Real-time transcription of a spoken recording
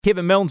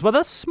Kevin Milne's with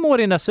us.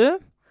 Morena, sir.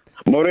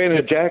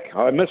 Morena, Jack.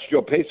 I missed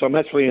your piece. I'm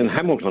actually in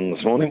Hamilton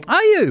this morning.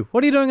 Are you?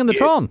 What are you doing in the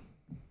Tron?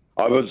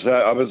 I was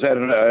at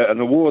an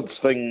awards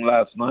thing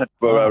last night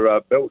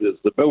for builders,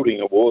 the Building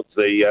Awards,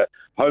 the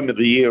Home of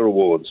the Year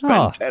Awards.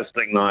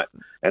 Fantastic night,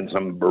 and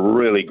some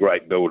really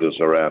great builders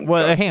around.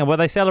 Well, hang on, were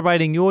they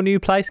celebrating your new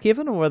place,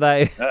 Kevin, or were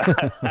they?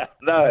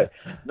 No,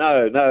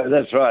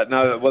 that's right.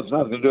 No, it was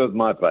nothing to do with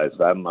my place.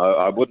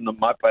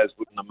 My place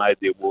wouldn't have made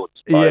the awards.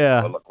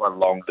 For quite a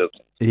long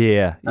distance.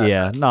 Yeah.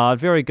 No,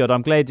 very good.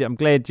 I'm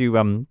glad you're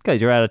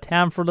out of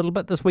town for a little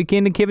bit this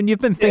weekend. And Kevin, you've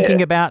been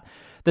thinking about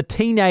the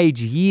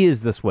teenage years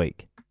this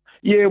week.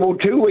 Yeah, well,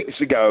 2 weeks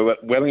ago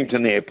at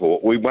Wellington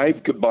Airport, we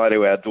waved goodbye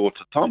to our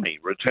daughter Tommy,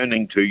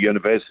 returning to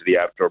university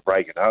after a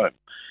break at home.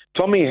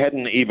 Tommy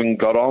hadn't even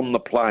got on the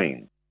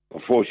plane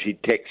before she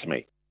texted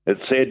me. It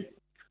said,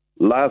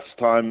 "Last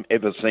time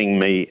ever seeing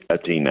me, a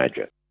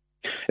teenager."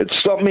 It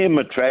stopped me in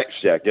my tracks,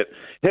 jacket,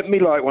 hit me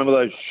like one of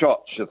those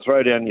shots you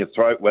throw down your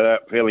throat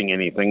without feeling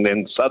anything,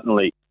 then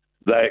suddenly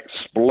they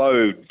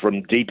explode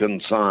from deep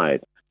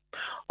inside.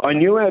 I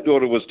knew our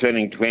daughter was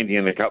turning 20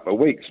 in a couple of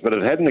weeks, but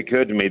it hadn't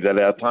occurred to me that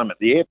our time at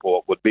the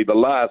airport would be the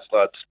last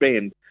I'd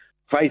spend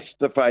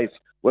face-to-face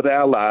with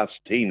our last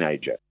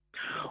teenager.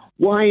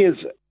 Why is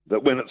it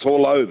that when it's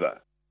all over,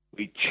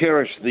 we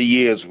cherish the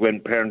years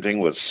when parenting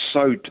was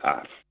so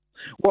tough?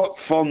 What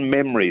fond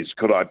memories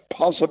could I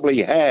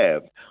possibly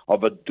have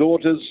of a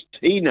daughter's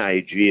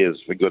teenage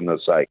years, for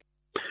goodness sake?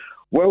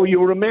 Well,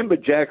 you'll remember,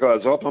 Jack, I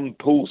was often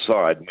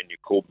poolside when you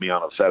called me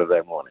on a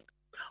Saturday morning.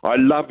 I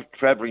loved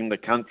travelling the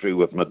country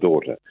with my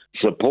daughter,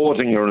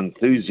 supporting her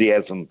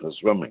enthusiasm for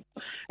swimming.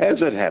 As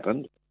it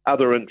happened,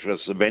 other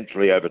interests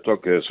eventually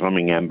overtook her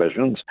swimming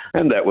ambitions,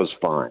 and that was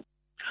fine.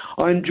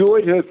 I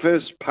enjoyed her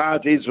first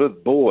parties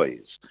with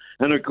boys,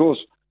 and of course,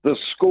 the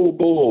school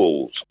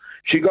balls.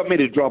 She got me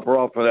to drop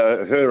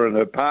her and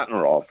her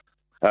partner off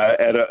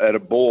at a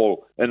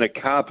ball in a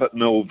carpet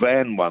mill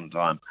van one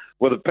time,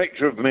 with a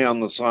picture of me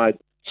on the side,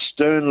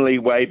 sternly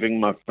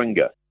waving my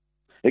finger.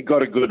 It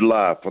got a good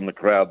laugh from the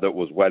crowd that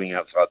was waiting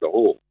outside the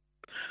hall.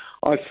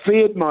 I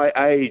feared my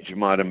age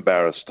might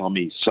embarrass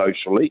Tommy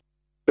socially,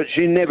 but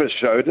she never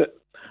showed it.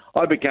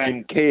 I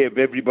became key of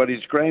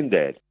everybody's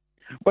granddad.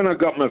 When I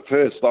got my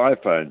first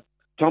iPhone,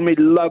 Tommy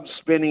loved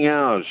spending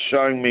hours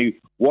showing me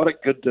what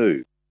it could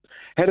do.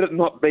 Had it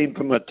not been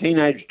for my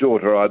teenage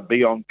daughter, I'd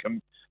be on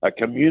a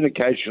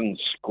communication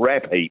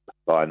scrap heap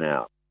by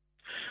now.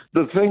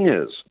 The thing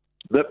is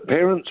that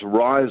parents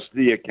rise to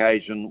the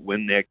occasion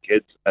when their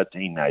kids are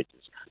teenagers.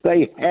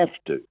 They have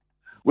to.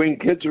 When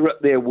kids are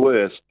at their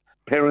worst,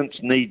 parents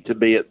need to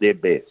be at their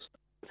best.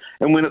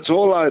 And when it's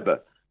all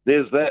over,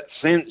 there's that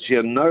sense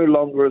you're no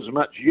longer as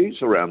much use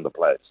around the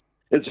place.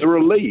 It's a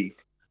relief,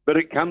 but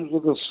it comes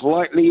with a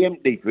slightly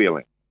empty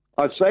feeling.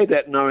 I say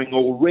that knowing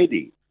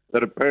already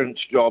that a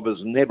parent's job is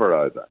never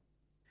over.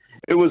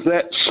 It was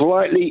that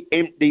slightly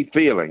empty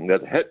feeling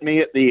that hit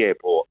me at the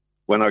airport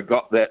when I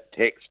got that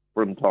text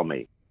from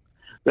Tommy.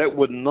 That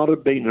would not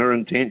have been her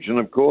intention,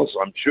 of course.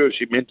 I'm sure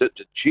she meant it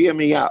to cheer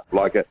me up,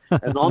 like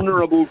an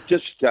honourable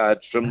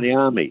discharge from the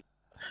army.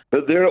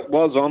 But there it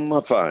was on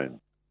my phone.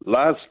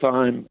 Last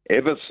time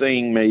ever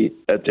seeing me,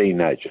 a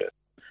teenager.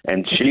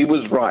 And she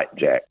was right,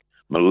 Jack.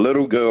 My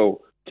little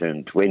girl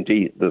turned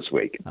 20 this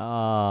week.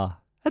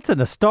 That's an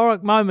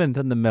historic moment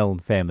in the Milne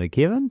family,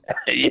 Kevin.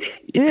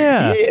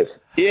 Yeah. Yes.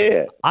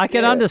 Yeah. I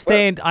can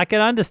understand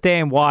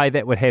why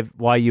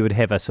you would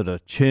have a sort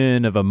of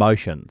churn of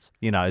emotions,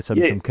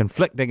 some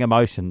conflicting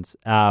emotions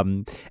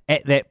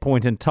at that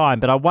point in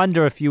time. But I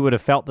wonder if you would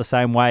have felt the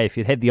same way if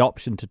you'd had the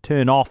option to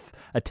turn off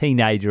a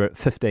teenager at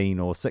 15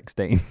 or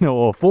 16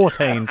 or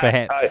 14,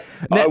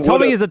 perhaps.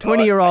 Tommy is a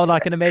 20-year-old, I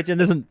can imagine,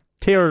 isn't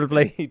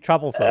terribly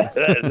troublesome.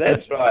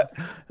 That's right.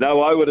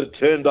 No, I would have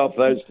turned off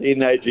those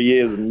teenager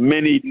years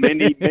many,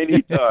 many,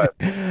 many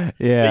times.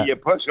 Yeah. But you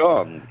push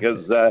on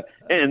because,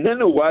 and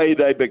in a way,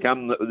 they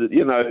become,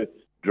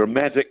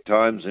 dramatic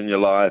times in your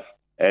life,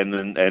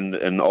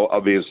 and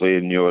obviously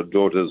in your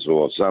daughter's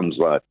or son's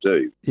life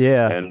too.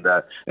 Yeah. And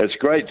it's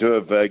great to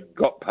have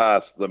got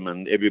past them,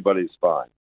 and everybody's fine.